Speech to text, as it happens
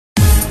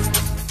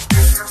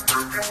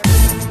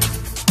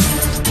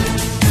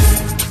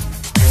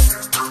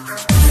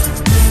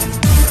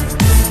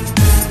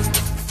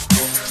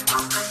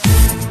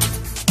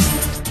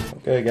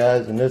Okay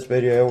guys, in this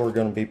video we're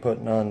going to be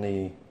putting on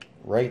the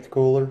Wraith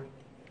cooler.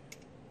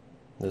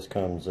 This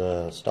comes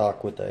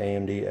stock with the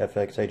AMD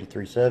FX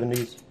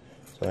 8370s.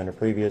 So in the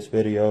previous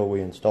video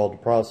we installed the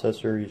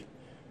processor,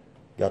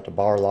 got the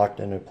bar locked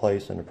into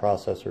place and the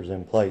processor's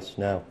in place.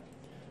 Now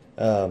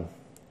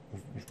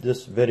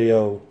this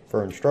video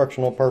for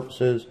instructional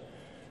purposes,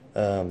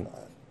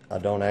 I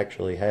don't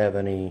actually have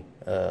any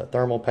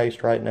thermal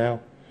paste right now,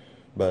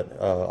 but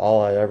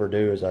all I ever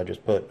do is I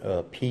just put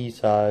a pea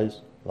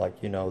size, like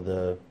you know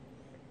the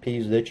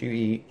peas that you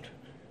eat,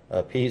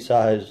 a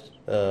pea-sized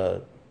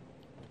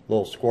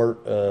little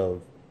squirt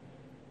of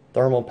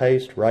thermal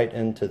paste right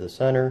into the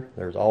center.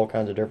 There's all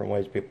kinds of different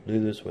ways people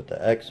do this with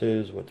the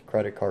X's, with the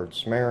credit card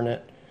smearing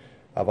it.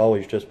 I've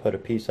always just put a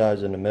pea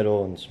size in the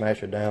middle and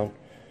smash it down,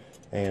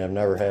 and I've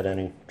never had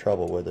any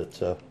trouble with it.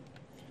 So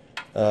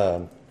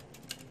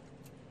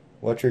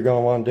what you're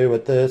going to want to do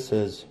with this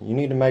is you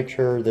need to make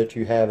sure that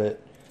you have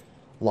it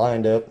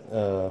lined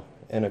up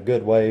in a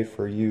good way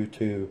for you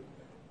to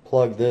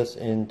plug this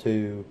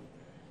into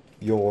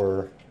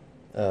your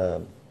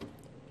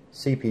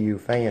CPU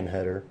fan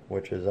header,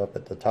 which is up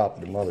at the top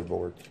of the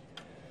motherboard.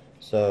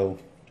 So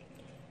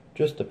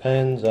just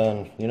depends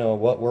on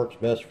what works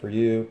best for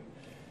you.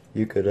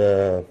 You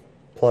could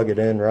plug it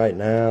in right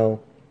now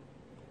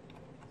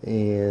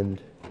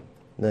and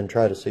then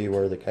try to see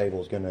where the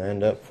cable is going to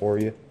end up for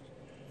you.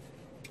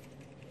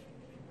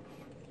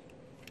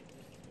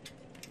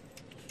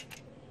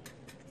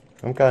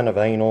 I'm kind of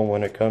anal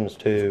when it comes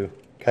to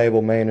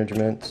cable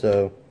management,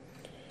 so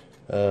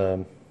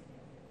I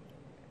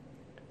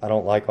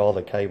don't like all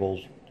the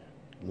cables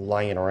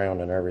laying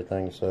around and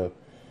everything, so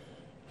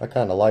I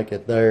kind of like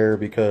it there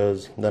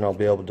because then I'll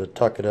be able to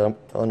tuck it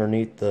up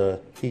underneath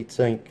the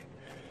heatsink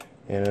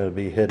and it'll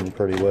be hidden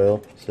pretty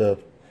well. So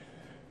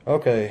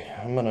okay,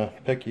 I'm gonna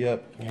pick you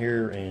up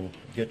here and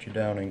get you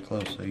down in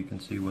close so you can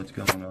see what's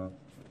going on.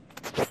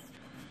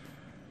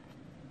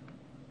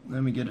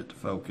 Let me get it to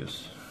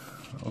focus.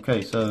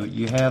 Okay, so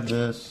you have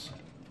this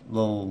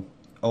little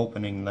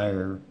opening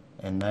there,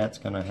 and that's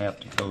going to have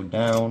to go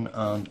down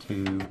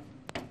onto,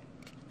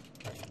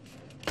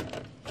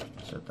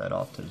 set that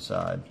off to the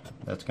side,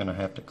 that's going to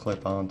have to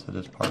clip onto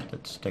this part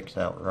that sticks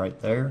out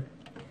right there,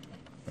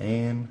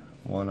 and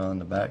one on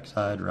the back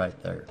side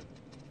right there.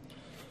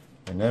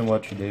 And then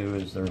what you do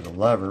is there's a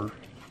lever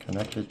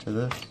connected to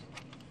this,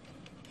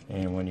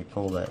 and when you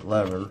pull that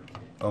lever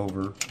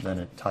over, then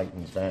it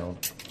tightens down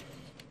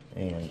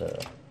and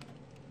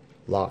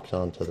locks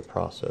onto the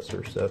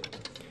processor. So,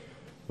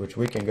 which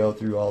we can go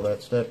through all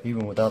that step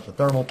even without the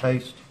thermal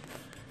paste.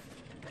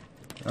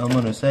 I'm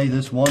going to say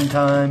this one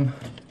time,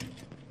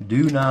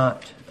 do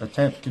not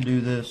attempt to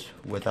do this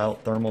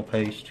without thermal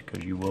paste,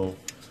 because you will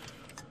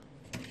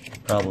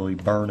probably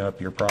burn up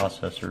your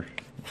processor.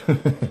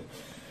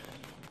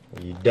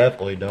 You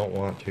definitely don't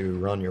want to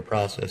run your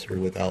processor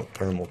without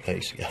thermal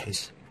paste,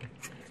 guys.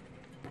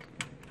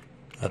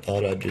 I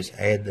thought I'd just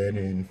add that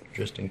in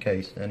just in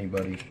case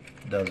anybody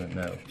doesn't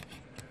know.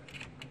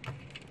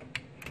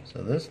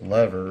 So this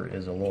lever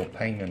is a little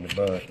pain in the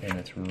butt, and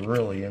it's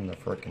really in the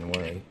frickin'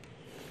 way.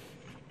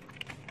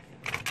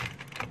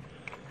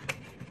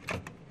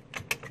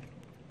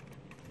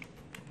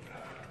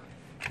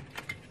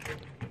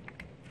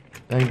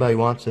 If anybody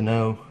wants to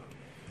know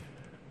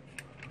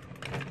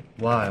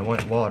why I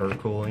went water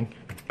cooling,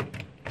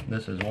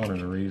 this is one of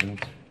the reasons.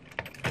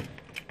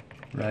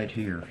 Right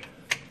here.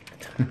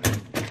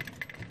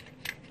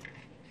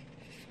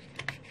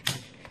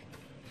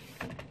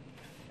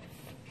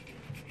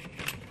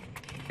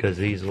 Because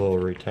these little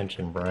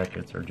retention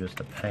brackets are just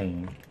a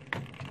pain.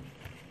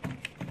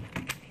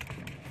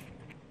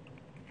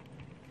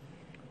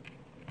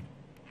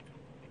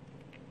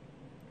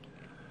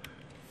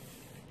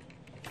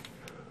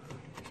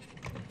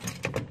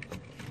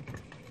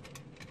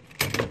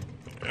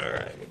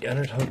 Alright, we got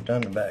it hooked on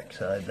the back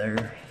side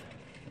there.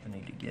 I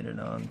need to get it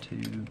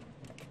onto the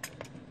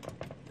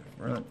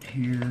front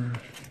here.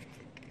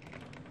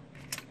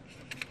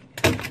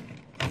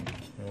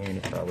 And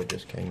it probably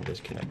just came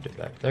disconnected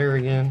back there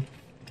again.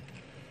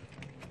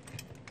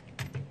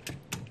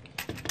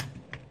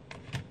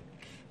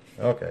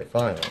 Okay,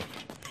 finally.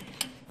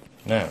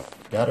 Now,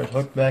 got it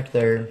hooked back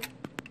there.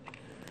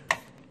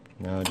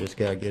 Now I just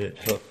gotta get it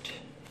hooked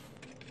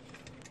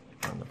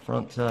on the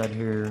front side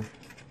here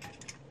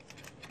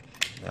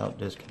without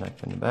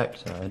disconnecting the back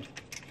side.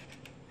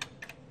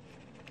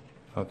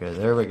 Okay,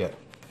 there we go.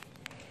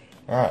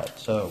 Alright,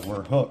 so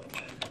we're hooked,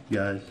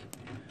 guys,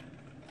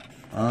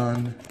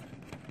 on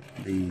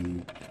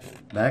the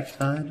back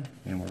side,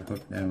 and we're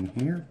hooked down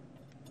here.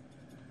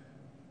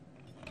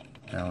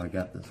 Now I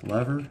got this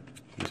lever,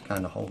 just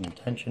kind of holding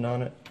tension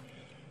on it,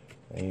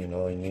 and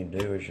all you need to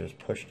do is just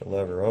push the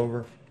lever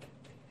over,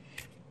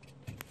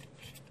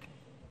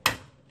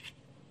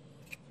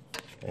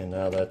 and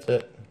now that's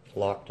it, it's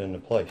locked into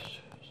place.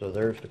 So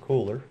there's the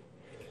cooler,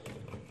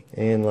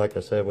 and like I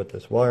said, with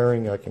this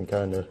wiring I can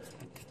kind of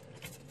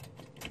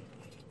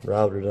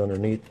route it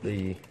underneath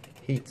the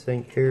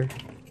heatsink here.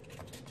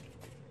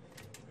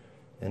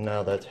 And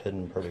now that's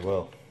hidden pretty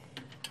well.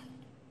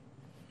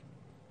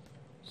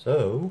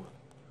 So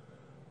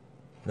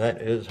that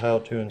is how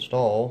to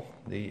install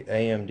the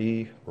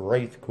AMD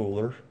Wraith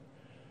cooler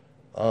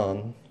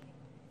on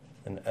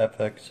an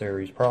FX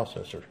series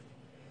processor.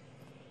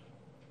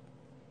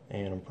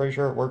 And I'm pretty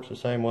sure it works the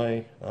same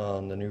way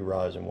on the new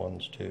Ryzen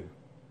ones too,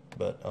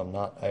 but I'm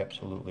not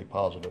absolutely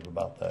positive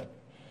about that.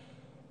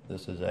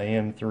 This is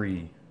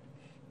AM3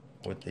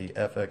 with the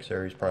FX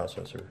series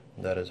processor.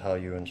 That is how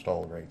you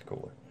install Wraith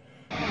cooler.